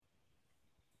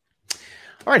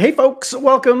All right. Hey, folks.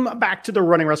 Welcome back to the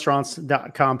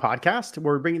runningrestaurants.com podcast.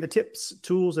 We're bringing the tips,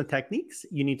 tools, and techniques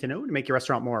you need to know to make your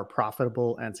restaurant more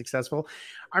profitable and successful.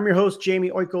 I'm your host,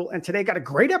 Jamie Oikel, and today I got a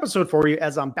great episode for you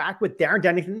as I'm back with Darren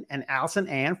Dennington and Allison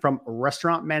Ann from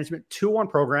Restaurant Management 201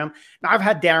 program. Now, I've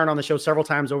had Darren on the show several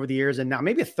times over the years, and now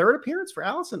maybe a third appearance for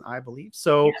Allison, I believe.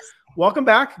 So yes. Welcome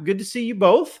back. Good to see you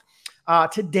both.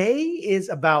 Today is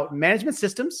about management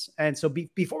systems. And so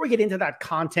before we get into that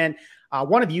content,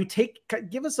 one of you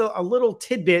give us a little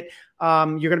tidbit.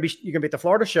 You're going to be at the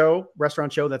Florida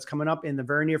restaurant show that's coming up in the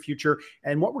very near future.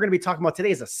 And what we're going to be talking about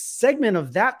today is a segment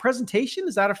of that presentation.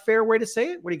 Is that a fair way to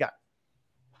say it? What do you got?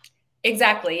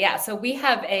 Exactly. Yeah. So we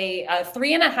have a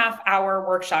 3.5 hour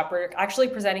workshop. We're actually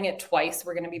presenting it twice.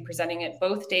 We're going to be presenting it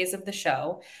both days of the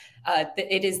show.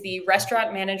 It is the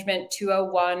Restaurant Management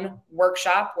 201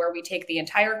 workshop, where we take the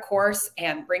entire course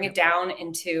and bring it down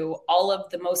into all of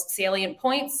the most salient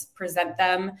points, present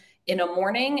them in a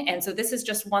morning. And so this is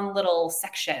just one little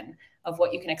section of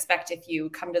what you can expect if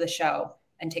you come to the show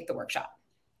and take the workshop.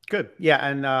 Good. Yeah.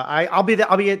 And I'll be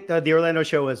at the Orlando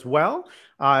show as well.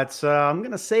 I'm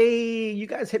going to say you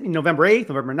guys hit me November 8th,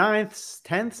 November 9th,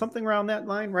 10th, something around that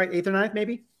line, right? 8th or 9th,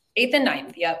 maybe? 8th and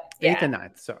 9th. Yep. 8th and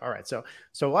 9th. So, all right. So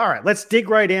all right, let's dig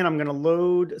right in. I'm going to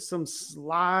load some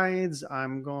slides.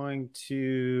 I'm going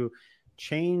to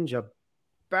change a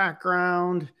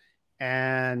background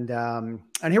and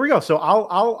here we go. So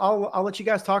I'll let you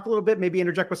guys talk a little bit, maybe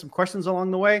interject with some questions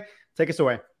along the way. Take us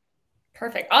away.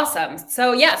 Perfect. Awesome.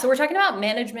 So we're talking about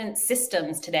management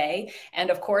systems today. And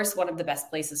of course, one of the best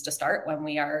places to start when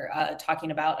we are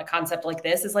talking about a concept like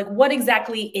this is like, what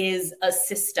exactly is a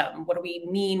system? What do we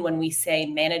mean when we say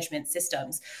management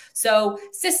systems? So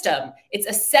system, it's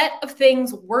a set of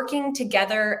things working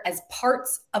together as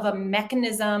parts of a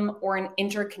mechanism or an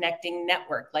interconnecting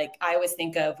network. Like I always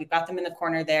think of, we've got them in the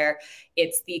corner there.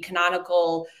 It's the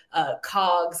canonical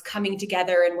cogs coming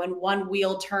together. And when one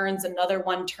wheel turns, another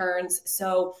one turns.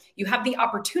 So you have the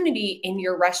opportunity in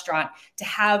your restaurant to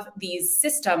have these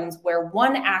systems where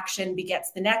one action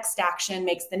begets the next action,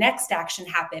 makes the next action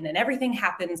happen, and everything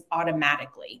happens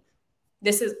automatically.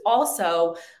 This is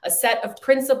also a set of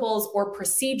principles or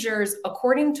procedures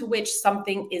according to which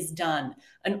something is done,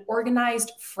 an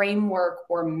organized framework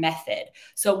or method.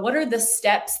 So what are the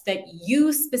steps that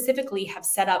you specifically have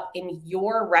set up in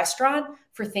your restaurant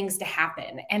for things to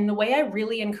happen? And the way I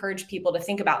really encourage people to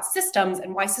think about systems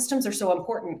and why systems are so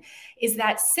important is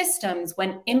that systems,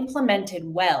 when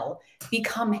implemented well,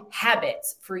 become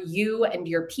habits for you and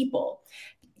your people.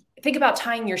 Think about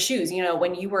tying your shoes. You know,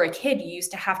 when you were a kid, you used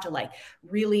to have to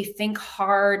really think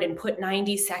hard and put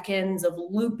 90 seconds of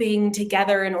looping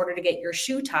together in order to get your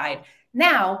shoe tied.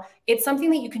 Now, it's something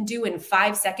that you can do in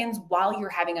 5 seconds while you're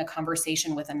having a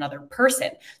conversation with another person.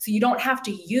 So you don't have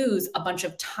to use a bunch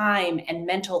of time and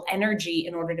mental energy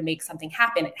in order to make something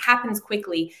happen. It happens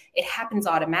quickly. It happens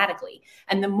automatically.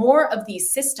 And the more of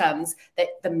these systems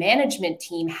that the management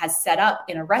team has set up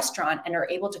in a restaurant and are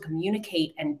able to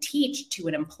communicate and teach to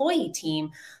an employee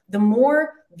team, the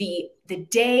more the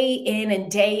day in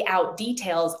and day out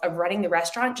details of running the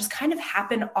restaurant just kind of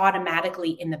happen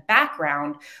automatically in the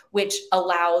background, which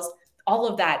allows all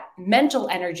of that mental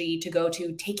energy to go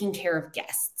to taking care of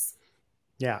guests.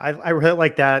 Yeah, I really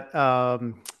like that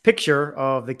picture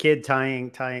of the kid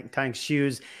tying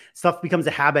shoes. Stuff becomes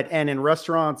a habit, and in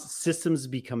restaurants, systems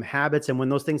become habits. And when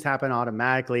those things happen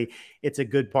automatically, it's a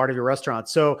good part of your restaurant.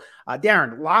 So,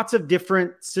 Darren, lots of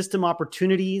different system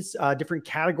opportunities, different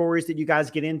categories that you guys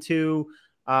get into.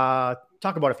 Talk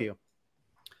about a few.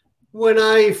 When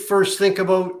I first think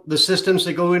about the systems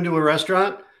that go into a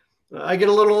restaurant, I get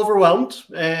a little overwhelmed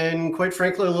and, quite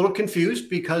frankly, a little confused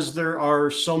because there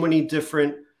are so many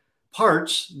different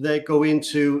parts that go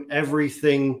into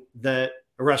everything that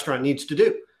a restaurant needs to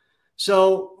do.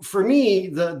 So for me,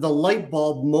 the light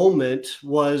bulb moment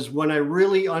was when I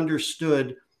really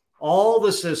understood all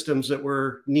the systems that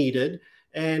were needed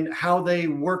and how they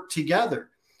work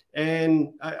together.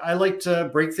 And I like to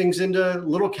break things into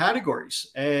little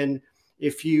categories. And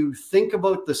if you think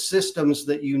about the systems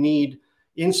that you need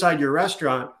inside your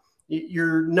restaurant,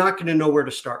 you're not going to know where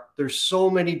to start. There's so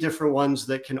many different ones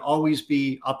that can always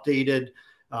be updated,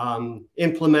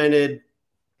 implemented,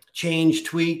 changed,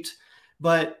 tweaked,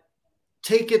 but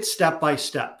take it step by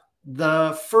step.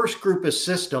 The first group of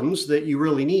systems that you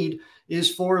really need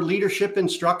is for leadership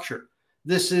and structure.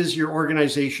 This is your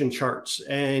organization charts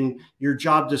and your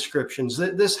job descriptions.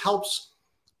 This helps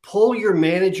pull your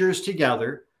managers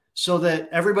together so that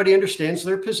everybody understands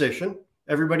their position,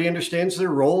 everybody understands their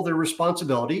role, their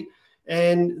responsibility,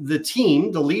 and the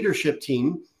team, the leadership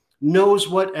team, knows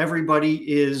what everybody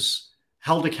is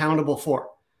held accountable for.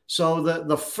 So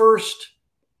the first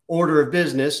order of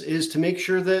business is to make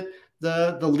sure that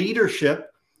the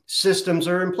leadership systems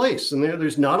are in place. And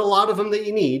there's not a lot of them that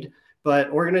you need, but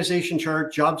organization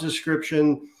chart, job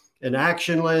description, an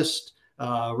action list,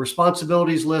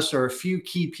 responsibilities list are a few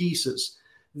key pieces.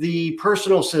 The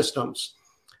personal systems.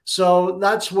 So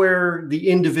that's where the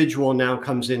individual now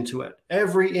comes into it.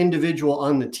 Every individual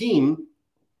on the team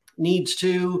needs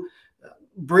to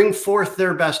bring forth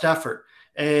their best effort,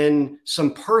 and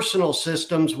some personal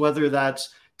systems, whether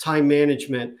that's time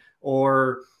management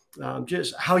or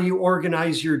just how you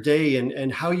organize your day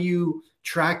and how you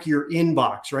track your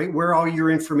inbox, right? Where all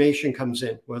your information comes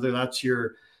in, whether that's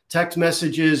your text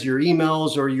messages, your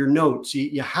emails, or your notes.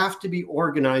 You have to be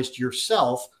organized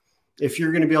yourself if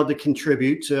you're going to be able to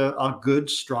contribute to a good,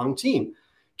 strong team.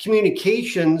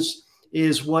 Communications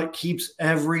is what keeps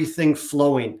everything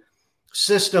flowing.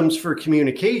 Systems for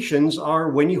communications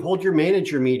are when you hold your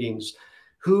manager meetings,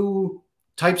 who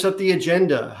types up the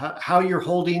agenda, how you're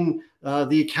holding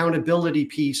the accountability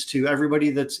piece to everybody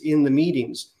that's in the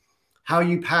meetings, how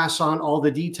you pass on all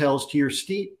the details to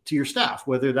your staff,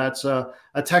 whether that's a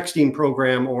texting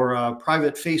program or a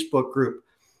private Facebook group.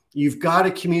 You've got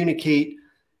to communicate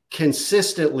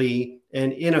consistently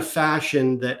and in a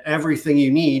fashion that everything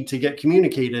you need to get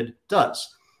communicated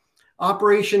does.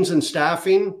 Operations and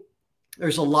staffing,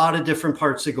 there's a lot of different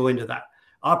parts that go into that.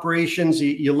 Operations,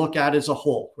 you look at as a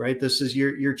whole, right? This is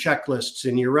your checklists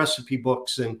and your recipe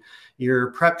books and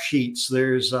your prep sheets.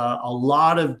 There's a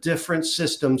lot of different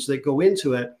systems that go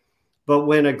into it. But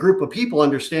when a group of people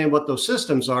understand what those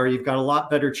systems are, you've got a lot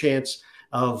better chance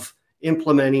of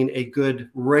implementing a good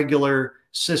regular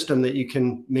system that you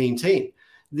can maintain.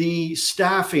 The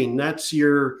staffing, that's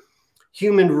your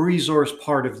human resource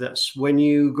part of this. When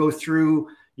you go through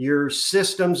your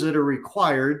systems that are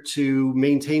required to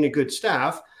maintain a good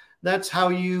staff, that's how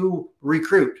you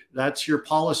recruit. That's your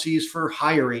policies for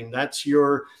hiring. That's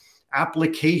your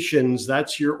applications.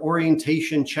 That's your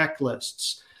orientation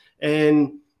checklists.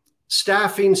 And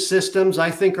staffing systems, I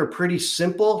think, are pretty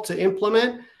simple to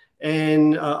implement,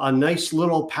 and a nice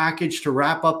little package to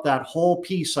wrap up that whole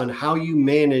piece on how you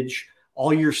manage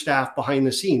all your staff behind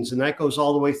the scenes. And that goes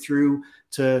all the way through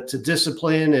to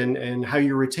discipline and how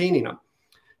you're retaining them.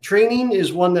 Training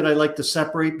is one that I like to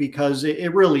separate because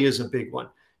it really is a big one.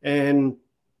 And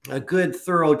a good,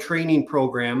 thorough training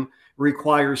program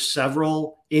requires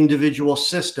several individual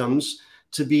systems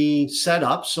to be set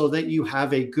up so that you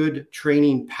have a good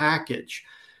training package.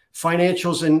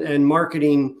 Financials and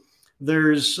marketing,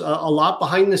 there's a lot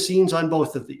behind the scenes on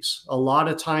both of these. A lot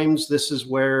of times this is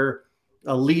where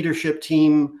a leadership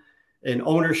team, an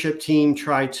ownership team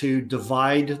try to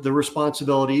divide the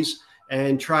responsibilities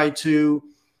and try to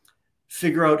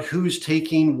figure out who's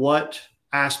taking what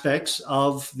aspects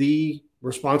of the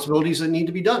responsibilities that need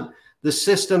to be done. The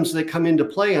systems that come into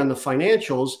play on the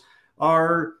financials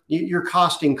are your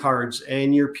costing cards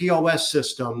and your POS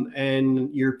system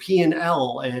and your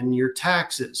P&L and your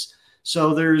taxes.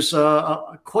 So there's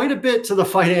quite a bit to the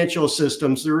financial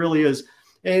systems. There really is.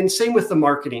 And same with the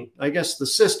marketing. I guess the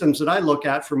systems that I look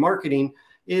at for marketing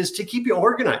is to keep you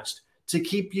organized, to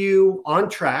keep you on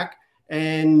track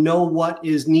and know what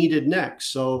is needed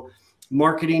next. So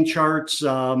marketing charts,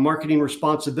 marketing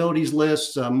responsibilities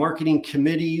lists, marketing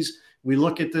committees. We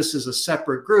look at this as a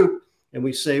separate group and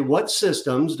we say, what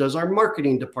systems does our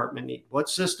marketing department need? What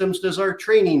systems does our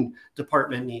training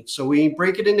department need? So we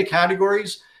break it into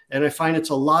categories, and I find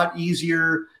it's a lot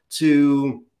easier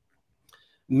to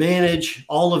manage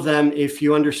all of them if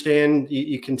you understand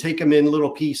you can take them in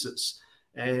little pieces.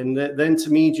 And then to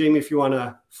me, Jamie, if you want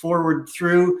to forward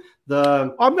through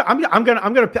the, I'm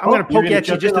gonna poke at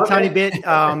you just a tiny bit.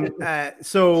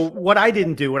 So what I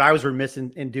didn't do, what I was remiss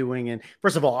in doing, and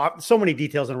first of all, so many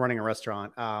details on running a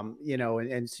restaurant,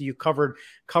 and so you covered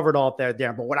all up there,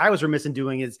 Darren. But what I was remiss in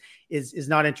doing is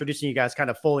not introducing you guys kind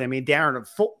of fully. I mean, Darren,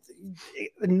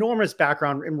 enormous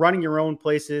background in running your own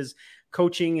places,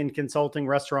 coaching and consulting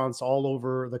restaurants all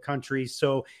over the country.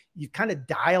 So you kind of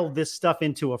dial this stuff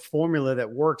into a formula that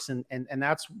works. And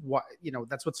that's what,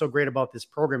 that's what's so great about this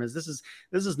program is this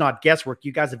is not guesswork.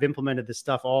 You guys have implemented this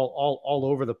stuff all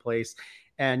over the place.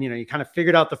 And, you kind of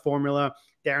figured out the formula.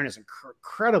 Darren is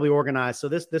incredibly organized. So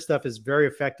this stuff is very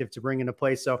effective to bring into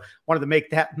place. So wanted to make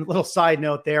that little side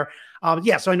note there.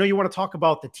 So I know you want to talk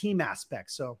about the team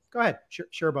aspect. So go ahead.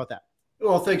 Sure about that.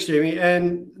 Well, thanks, Jamie.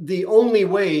 And the only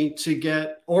way to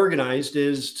get organized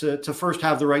is to first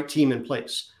have the right team in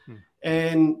place.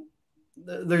 And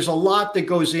there's a lot that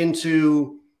goes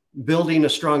into building a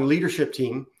strong leadership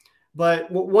team.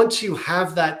 But once you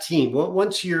have that team,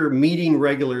 once you're meeting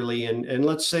regularly, and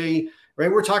let's say,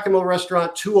 right? We're talking about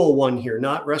restaurant 201 here,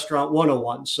 not restaurant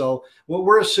 101. So what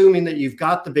we're assuming that you've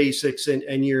got the basics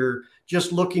and you're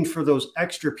just looking for those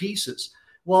extra pieces.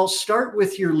 Well, start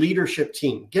with your leadership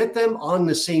team. Get them on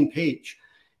the same page.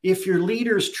 If your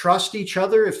leaders trust each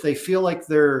other, if they feel like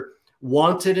they're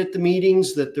wanted at the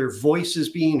meetings, that their voice is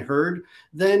being heard,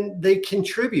 then they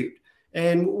contribute.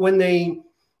 And when they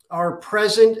are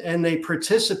present and they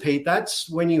participate, that's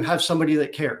when you have somebody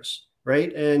that cares,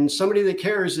 right? And somebody that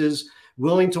cares is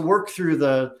willing to work through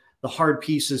the hard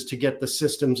pieces to get the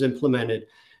systems implemented.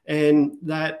 And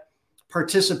that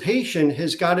participation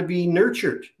has got to be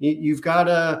nurtured. You've got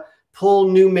to pull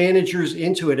new managers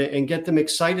into it and get them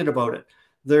excited about it.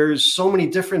 There's so many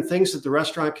different things that the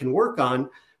restaurant can work on,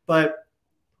 but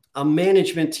a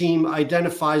management team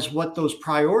identifies what those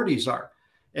priorities are.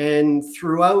 And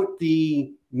throughout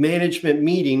the management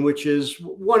meeting, which is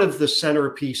one of the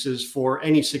centerpieces for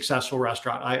any successful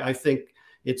restaurant, I think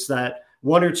it's that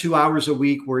 1 or 2 hours a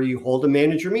week where you hold a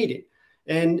manager meeting.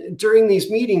 And during these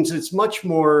meetings, it's much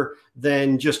more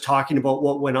than just talking about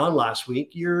what went on last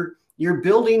week. You're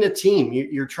building a team.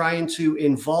 You're trying to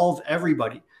involve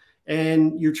everybody.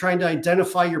 And you're trying to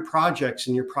identify your projects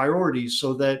and your priorities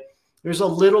so that there's a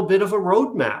little bit of a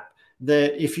roadmap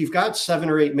that if you've got 7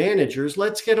 or 8 managers,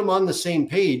 let's get them on the same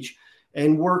page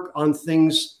and work on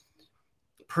things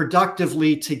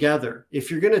productively together. If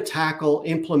you're going to tackle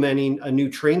implementing a new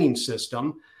training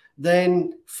system,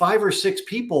 then 5 or 6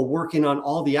 people working on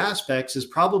all the aspects is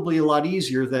probably a lot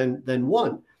easier than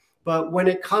one. But when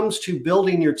it comes to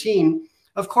building your team,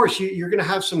 of course, you're going to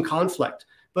have some conflict.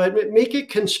 But make it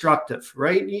constructive,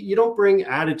 right? You don't bring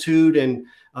attitude and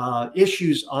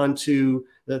issues onto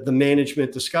the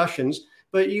management discussions,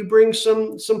 but you bring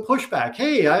some pushback.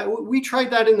 Hey, we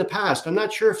tried that in the past. I'm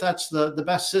not sure if that's the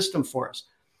best system for us.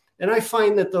 And I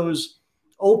find that those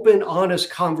open, honest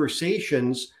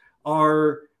conversations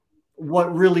are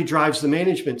what really drives the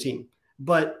management team.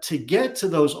 But to get to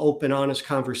those open, honest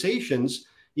conversations,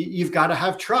 you've got to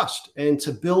have trust. And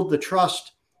to build the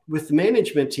trust with the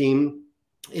management team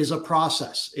is a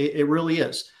process. It really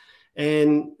is.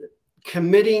 And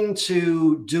committing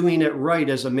to doing it right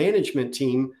as a management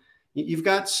team, you've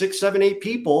got 6, 7, 8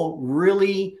 people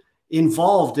really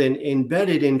involved and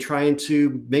embedded in trying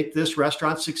to make this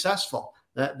restaurant successful.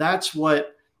 That's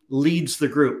what leads the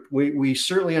group. We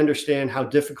certainly understand how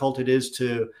difficult it is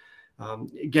to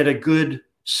get a good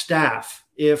staff.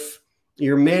 If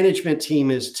your management team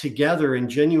is together and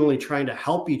genuinely trying to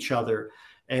help each other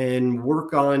and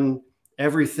work on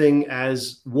everything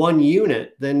as one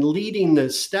unit, then leading the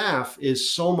staff is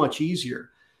so much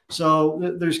easier.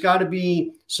 So there's got to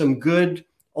be some good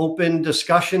open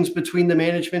discussions between the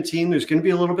management team. There's going to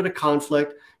be a little bit of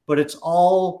conflict, but it's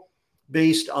all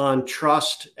based on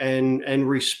trust and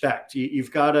respect.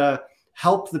 You've got to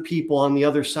help the people on the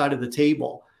other side of the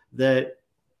table that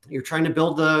you're trying to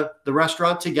build the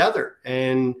restaurant together,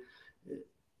 and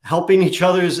helping each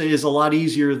other is a lot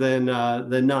easier than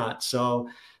not. So,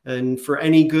 and for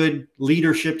any good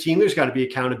leadership team, there's got to be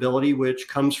accountability, which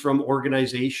comes from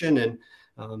organization. And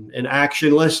an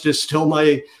action list is still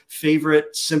my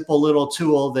favorite simple little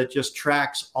tool that just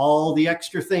tracks all the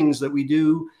extra things that we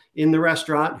do in the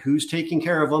restaurant, who's taking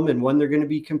care of them, and when they're going to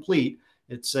be complete.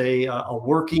 It's a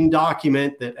working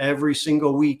document that every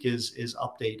single week is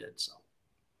updated. So.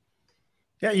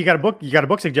 Yeah, you got a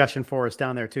book suggestion for us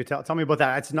down there too. Tell me about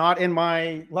that. It's not in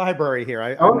my library here.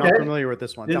 I'm not familiar with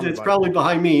this one. It's probably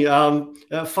behind me. 5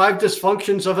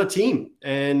 Dysfunctions of a Team,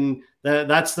 and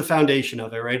that's the foundation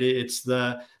of it, right? It's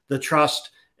the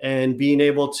trust and being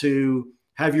able to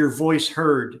have your voice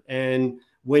heard, and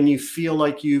when you feel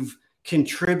like you've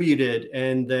contributed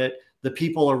and that the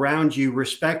people around you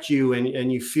respect you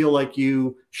and you feel like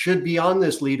you should be on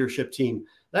this leadership team.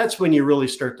 That's when you really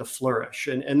start to flourish.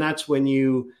 And that's when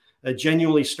you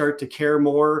genuinely start to care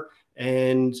more.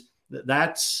 And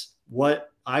that's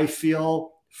what I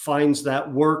feel finds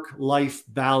that work-life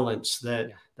balance,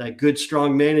 that good,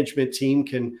 strong management team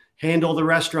can handle the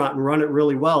restaurant and run it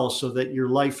really well so that your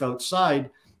life outside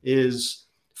is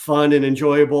fun and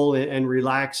enjoyable and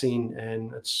relaxing. And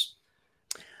that's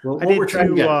what we're trying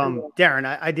to get. Darren,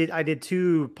 I did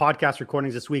 2 podcast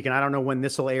recordings this week, and I don't know when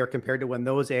this will air compared to when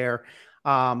those air.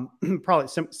 Probably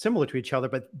similar to each other,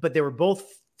 but they were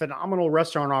both phenomenal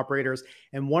restaurant operators.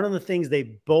 And one of the things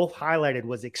they both highlighted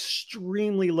was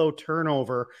extremely low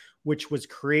turnover, which was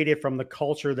created from the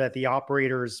culture that the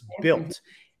operators built.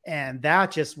 And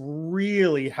that just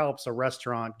really helps a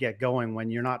restaurant get going when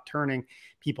you're not turning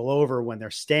people over when they're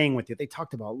staying with you. They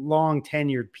talked about long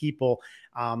tenured people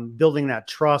building that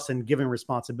trust and giving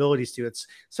responsibilities to. It's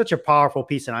such a powerful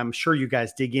piece. And I'm sure you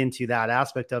guys dig into that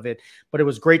aspect of it, but it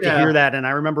was great to hear that. And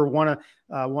I remember one of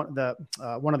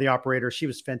the operators, she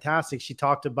was fantastic. She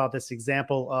talked about this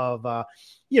example of,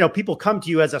 people come to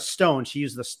you as a stone. She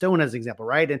used the stone as an example,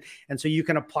 right? And so you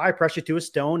can apply pressure to a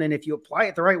stone, and if you apply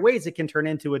it the right ways, it can turn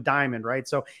into a diamond, right?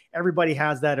 So everybody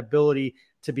has that ability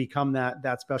to become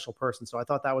that special person. So I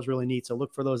thought that was really neat. So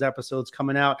look for those episodes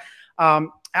coming out.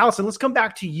 Allison, let's come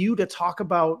back to you to talk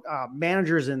about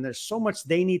managers, and there's so much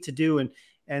they need to do.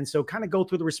 And so kind of go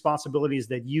through the responsibilities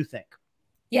that you think.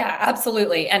 Yeah,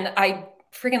 absolutely. And I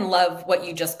freaking love what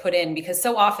you just put in, because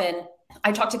so often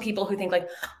I talk to people who think like,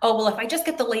 oh, well, if I just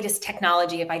get the latest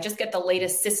technology, if I just get the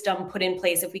latest system put in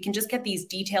place, if we can just get these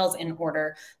details in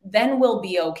order, then we'll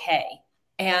be okay.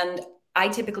 And I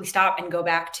typically stop and go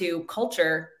back to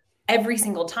culture every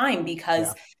single time,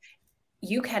 because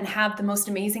you can have the most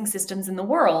amazing systems in the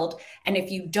world. And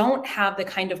if you don't have the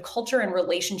kind of culture and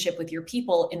relationship with your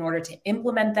people in order to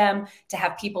implement them, to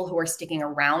have people who are sticking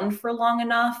around for long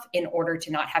enough in order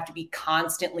to not have to be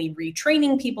constantly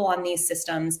retraining people on these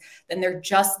systems, then they're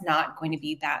just not going to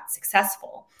be that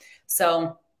successful.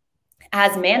 So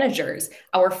as managers,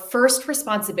 our first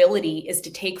responsibility is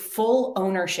to take full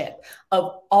ownership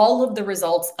of all of the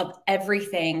results of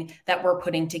everything that we're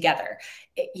putting together.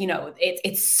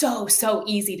 It's so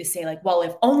easy to say like, well,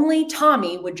 if only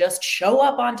Tommy would just show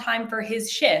up on time for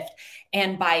his shift.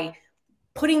 And by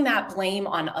putting that blame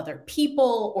on other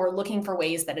people or looking for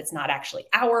ways that it's not actually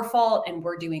our fault and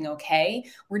we're doing okay,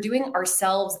 we're doing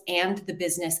ourselves and the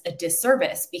business a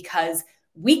disservice, because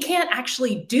we can't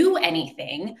actually do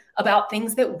anything about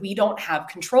things that we don't have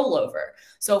control over.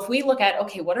 So if we look at,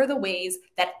 okay, what are the ways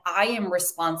that I am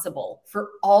responsible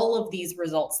for all of these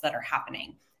results that are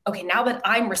happening? Okay, now that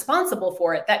I'm responsible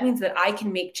for it, that means that I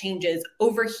can make changes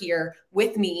over here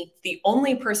with me, the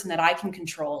only person that I can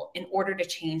control, in order to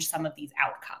change some of these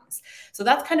outcomes. So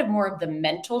that's kind of more of the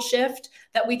mental shift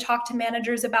that we talk to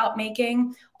managers about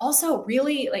making. Also,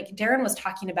 really, like Darren was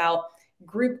talking about,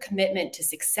 group commitment to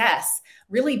success,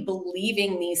 really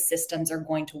believing these systems are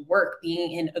going to work,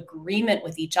 being in agreement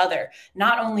with each other.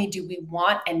 Not only do we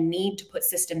want and need to put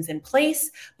systems in place,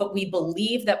 but we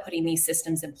believe that putting these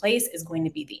systems in place is going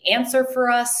to be the answer for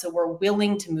us. So we're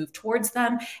willing to move towards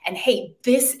them. And hey,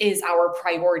 this is our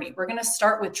priority. We're going to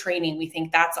start with training. We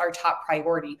think that's our top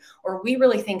priority, or we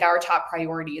really think our top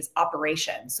priority is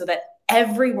operations, so that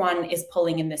everyone is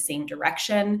pulling in the same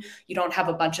direction. You don't have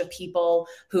a bunch of people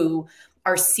who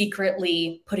are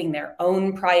secretly putting their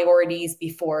own priorities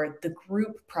before the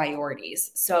group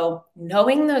priorities. So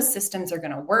knowing those systems are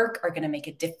going to work, are going to make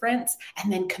a difference,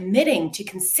 and then committing to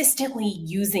consistently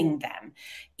using them.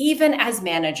 Even as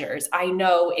managers, I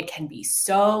know it can be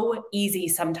so easy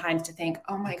sometimes to think,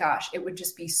 oh my gosh, it would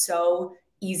just be so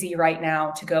easy right now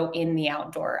to go in the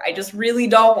outdoor. I just really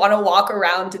don't want to walk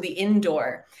around to the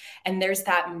indoor. And there's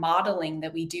that modeling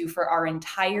that we do for our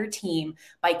entire team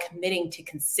by committing to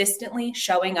consistently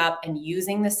showing up and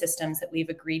using the systems that we've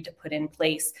agreed to put in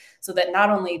place, so that not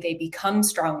only they become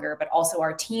stronger, but also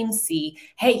our teams see,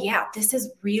 hey, yeah, this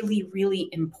is really, really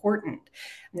important.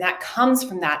 And that comes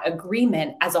from that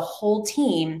agreement as a whole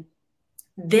team.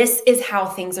 This is how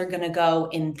things are going to go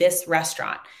in this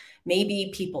restaurant. Maybe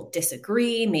people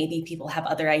disagree, maybe people have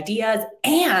other ideas,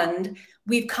 and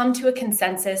we've come to a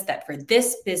consensus that for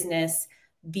this business,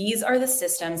 these are the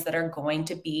systems that are going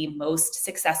to be most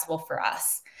successful for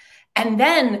us. And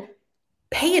then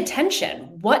pay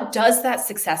attention. What does that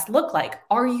success look like?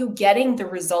 Are you getting the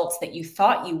results that you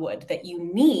thought you would, that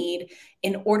you need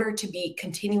in order to be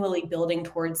continually building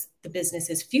towards the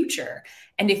business's future?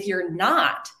 And if you're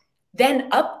not, then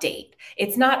update.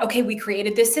 It's not, okay, we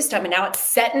created this system and now it's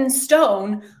set in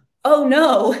stone. Oh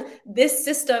no, this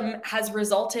system has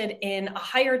resulted in a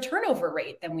higher turnover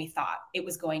rate than we thought it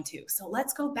was going to. So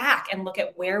let's go back and look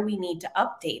at where we need to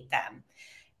update them.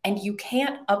 And you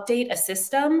can't update a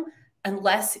system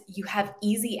unless you have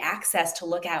easy access to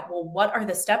look at, well, what are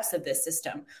the steps of this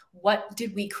system? What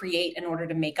did we create in order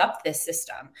to make up this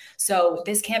system? So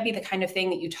this can't be the kind of thing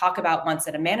that you talk about once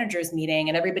at a manager's meeting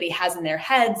and everybody has in their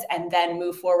heads and then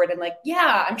move forward and like,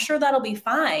 yeah, I'm sure that'll be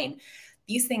fine.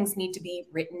 These things need to be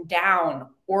written down,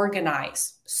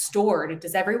 organized, stored.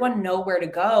 Does everyone know where to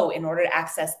go in order to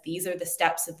access? These are the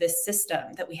steps of this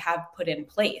system that we have put in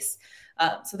place.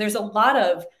 So there's a lot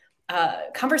of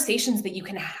conversations that you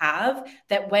can have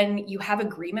that when you have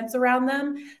agreements around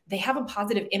them, they have a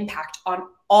positive impact on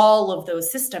all of those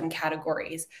system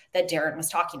categories that Darren was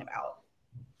talking about.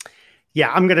 Yeah,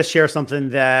 I'm going to share something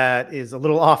that is a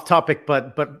little off topic,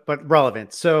 but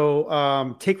relevant.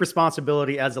 So take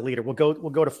responsibility as a leader. We'll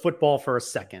go to football for a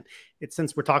second. It's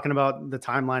since we're talking about the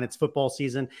timeline, it's football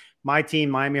season. My team,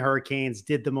 Miami Hurricanes,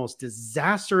 did the most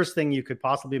disastrous thing you could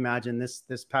possibly imagine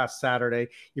this past Saturday.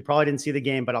 You probably didn't see the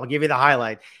game, but I'll give you the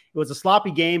highlight. It was a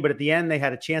sloppy game, but at the end they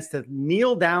had a chance to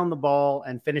kneel down the ball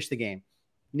and finish the game.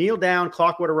 Kneel down,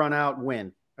 clock would have run out,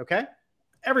 win. Okay.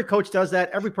 Every coach does that.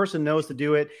 Every person knows to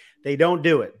do it. They don't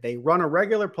do it. They run a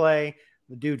regular play.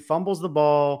 The dude fumbles the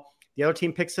ball. The other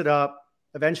team picks it up,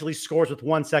 eventually scores with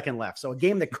 1 second left. So a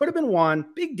game that could have been won,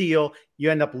 big deal,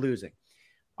 you end up losing.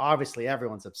 Obviously,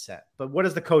 everyone's upset. But what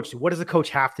does the coach do? What does the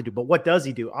coach have to do? But what does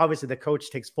he do? Obviously, the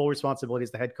coach takes full responsibility as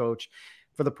the head coach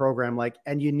for the program.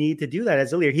 And you need to do that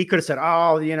as a leader. He could have said,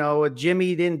 oh,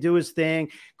 Jimmy didn't do his thing.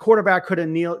 Quarterback could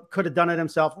have done it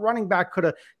himself. Running back could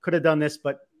have done this.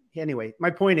 But anyway,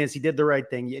 my point is he did the right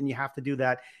thing, and you have to do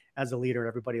that as a leader.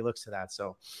 Everybody looks to that.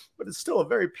 So, but it's still a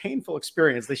very painful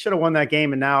experience. They should have won that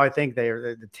game, and now I think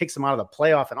it takes them out of the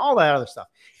playoff and all that other stuff.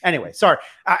 Anyway, sorry.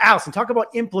 Allison, talk about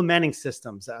implementing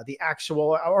systems, the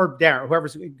actual, or Darren,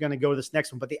 whoever's going to go to this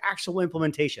next one, but the actual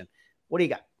implementation. What do you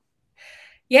got?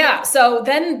 Yeah. So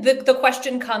then the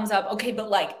question comes up, okay,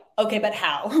 but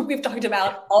how? We've talked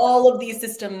about all of these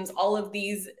systems, all of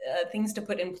these things to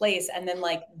put in place. And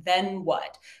then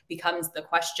what becomes the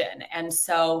question? And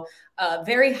so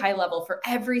very high level for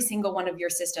every single one of your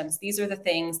systems, these are the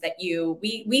things that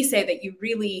we say that you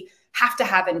really have to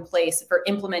have in place for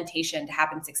implementation to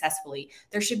happen successfully.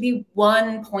 There should be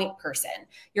one point person.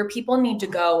 Your people need to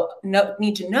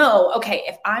know, okay,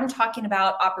 if I'm talking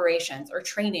about operations or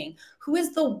training, who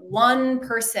is the one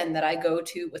person that I go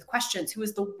to with questions? Who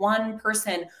is the one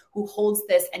person who holds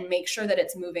this and makes sure that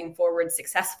it's moving forward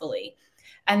successally?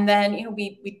 And then,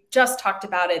 we just talked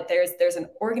about it. There's an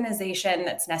organization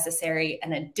that's necessary,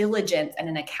 and a diligence and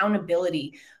an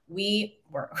accountability. We've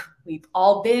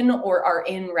all been or are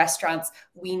in restaurants.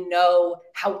 We know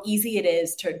how easy it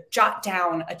is to jot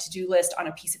down a to-do list on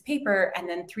a piece of paper. And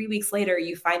then 3 weeks later,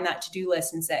 you find that to-do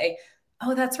list and say,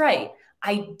 oh, that's right.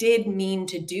 I did mean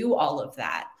to do all of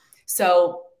that.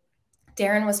 So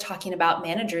Darren was talking about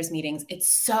managers meetings.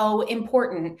 It's so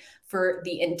important for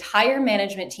the entire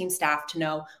management team staff to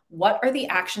know what are the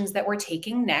actions that we're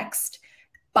taking next,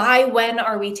 by when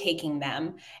are we taking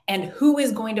them, and who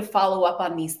is going to follow up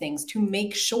on these things to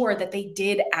make sure that they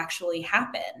did actually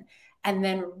happen. And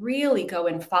then really go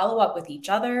and follow up with each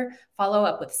other, follow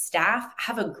up with staff,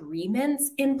 have agreements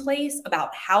in place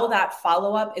about how that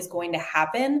follow-up is going to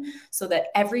happen so that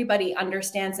everybody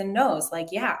understands and knows,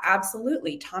 yeah,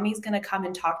 absolutely. Tommy's going to come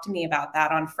and talk to me about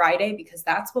that on Friday because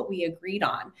that's what we agreed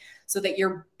on, so that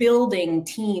you're building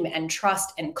team and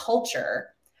trust and culture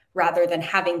rather than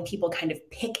having people kind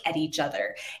of pick at each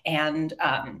other and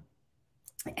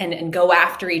go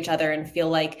after each other and feel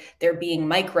like they're being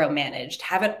micromanaged.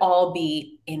 Have it all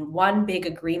be in one big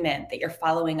agreement that you're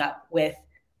following up with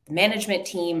the management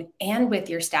team and with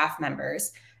your staff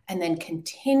members, and then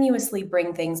continuously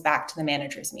bring things back to the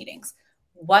managers' meetings.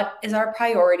 What is our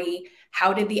priority?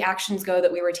 How did the actions go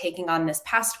that we were taking on this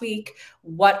past week?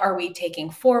 What are we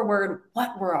taking forward?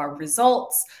 What were our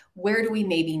results? Where do we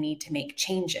maybe need to make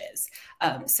changes?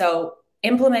 So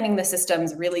implementing the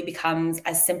systems really becomes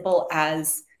as simple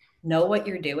as know what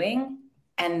you're doing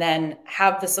and then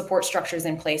have the support structures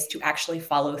in place to actually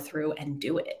follow through and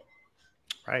do it.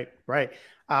 Right.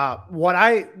 What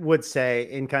I would say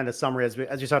in kind of summary as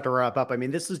we start to wrap up, I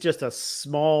mean, this is just a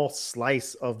small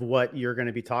slice of what you're going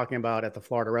to be talking about at the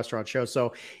Florida Restaurant Show.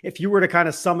 So if you were to kind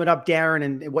of sum it up, Darren,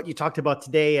 and what you talked about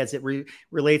today as it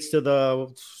relates to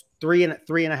the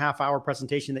 3.5 hour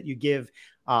presentation that you give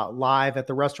live at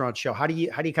the restaurant show, how do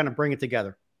you kind of bring it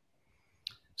together?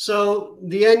 So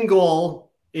the end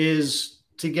goal is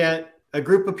to get a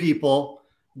group of people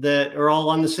that are all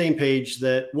on the same page,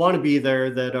 that want to be there,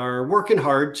 that are working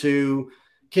hard to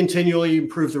continually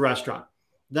improve the restaurant.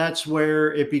 That's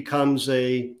where it becomes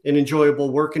an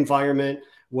enjoyable work environment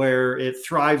where it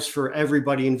thrives for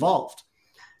everybody involved.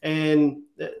 And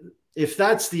if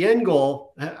that's the end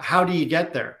goal, how do you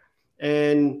get there?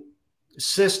 And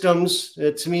systems,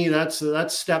 to me, that's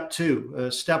step two.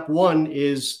 Step one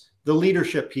is the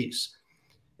leadership piece.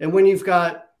 And when you've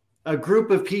got a group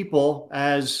of people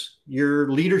as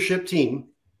your leadership team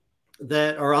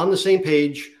that are on the same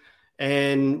page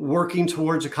and working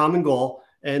towards a common goal,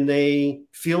 and they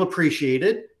feel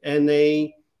appreciated and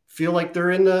they feel like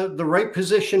they're in the right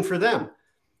position for them,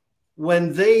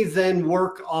 when they then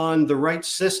work on the right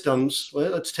systems,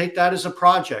 let's take that as a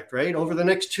project, right? Over the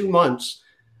next 2 months,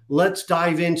 let's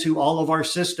dive into all of our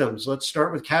systems. Let's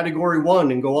start with category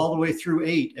 1 and go all the way through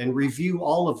 8 and review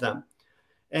all of them.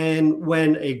 And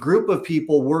when a group of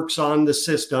people works on the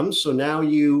system, so now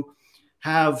you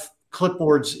have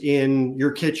clipboards in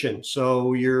your kitchen.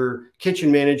 So your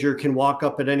kitchen manager can walk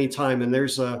up at any time and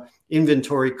there's a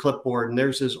inventory clipboard and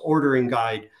there's his ordering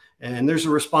guide and there's a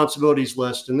responsibilities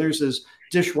list and there's his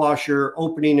dishwasher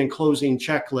opening and closing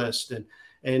checklist and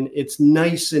it's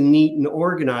nice and neat and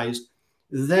organized.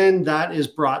 Then that is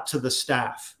brought to the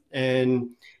staff. And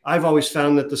I've always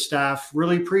found that the staff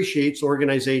really appreciates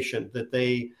organization, that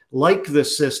they like the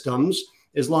systems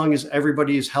as long as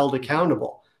everybody is held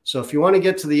accountable. So if you want to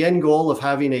get to the end goal of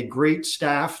having a great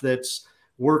staff that's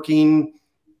working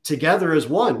together as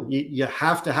one, you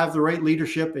have to have the right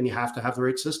leadership and you have to have the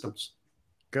right systems.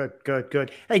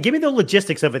 Good. Hey, give me the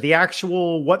logistics of it. The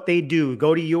actual, what they do.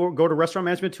 Go to Restaurant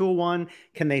Management 201.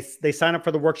 Can they sign up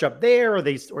for the workshop there, or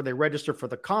they register for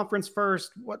the conference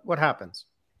first? What happens?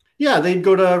 Yeah, they'd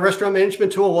go to Restaurant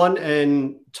Management 201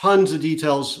 and tons of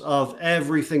details of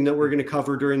everything that we're going to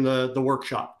cover during the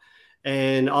workshop.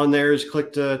 And on there is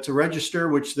click to register,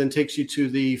 which then takes you to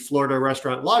the Florida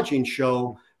Restaurant Lodging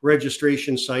Show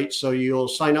registration site. So you'll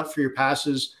sign up for your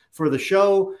passes for the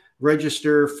show,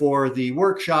 register for the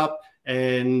workshop,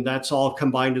 and that's all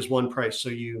combined as one price. So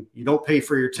you don't pay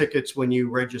for your tickets when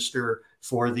you register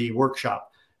for the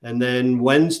workshop. And then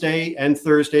Wednesday and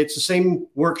Thursday, it's the same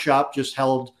workshop, just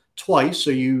held twice. So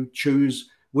you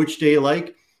choose which day you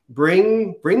like.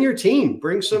 Bring your team,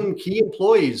 bring some key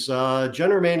employees,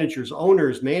 general managers,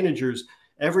 owners, managers,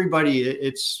 everybody.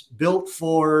 It's built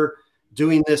for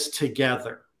doing this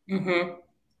together. Mm-hmm.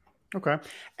 Okay.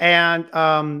 And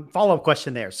follow-up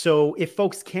question there. So if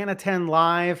folks can attend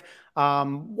live,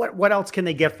 what else can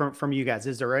they get from you guys?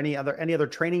 Is there any other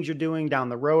trainings you're doing down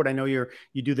the road? I know you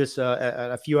do this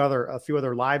at a few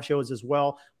other live shows as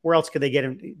well. Where else could they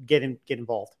get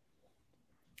involved?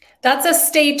 That's a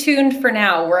stay tuned for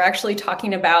now. We're actually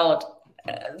talking about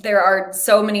there are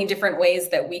so many different ways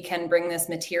that we can bring this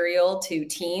material to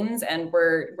teams, and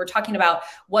we're talking about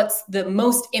what's the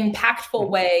most impactful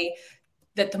way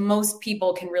that the most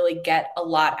people can really get a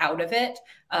lot out of it.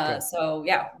 So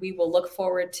yeah, we will look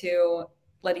forward to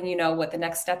letting you know what the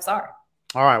next steps are.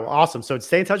 All right. Well, awesome. So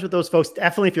stay in touch with those folks.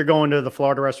 Definitely, if you're going to the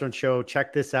Florida Restaurant Show,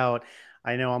 check this out.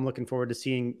 I know I'm looking forward to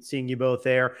seeing you both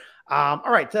there. All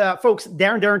right, folks,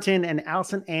 Darren Darrington and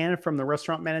Allison Ann from the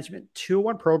Restaurant Management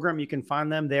 201 program. You can find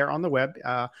them there on the web,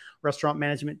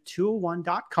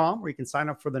 restaurantmanagement201.com, where you can sign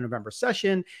up for the November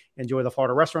session, enjoy the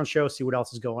Florida Restaurant Show, see what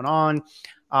else is going on.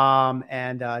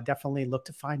 And definitely look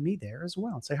to find me there as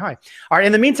well and say hi. All right.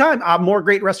 In the meantime, more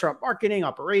great restaurant marketing,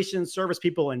 operations, service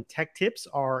people, and tech tips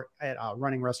are at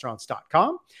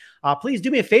runningrestaurants.com. Please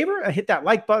do me a favor, hit that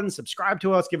like button, subscribe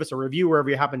to us, give us a review wherever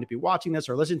you happen to be watching this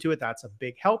or listen to it. That's a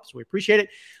big help. So we appreciate it.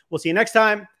 We'll see you next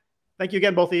time. Thank you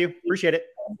again, both of you. Appreciate it.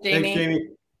 Jamie. Thanks, Jamie.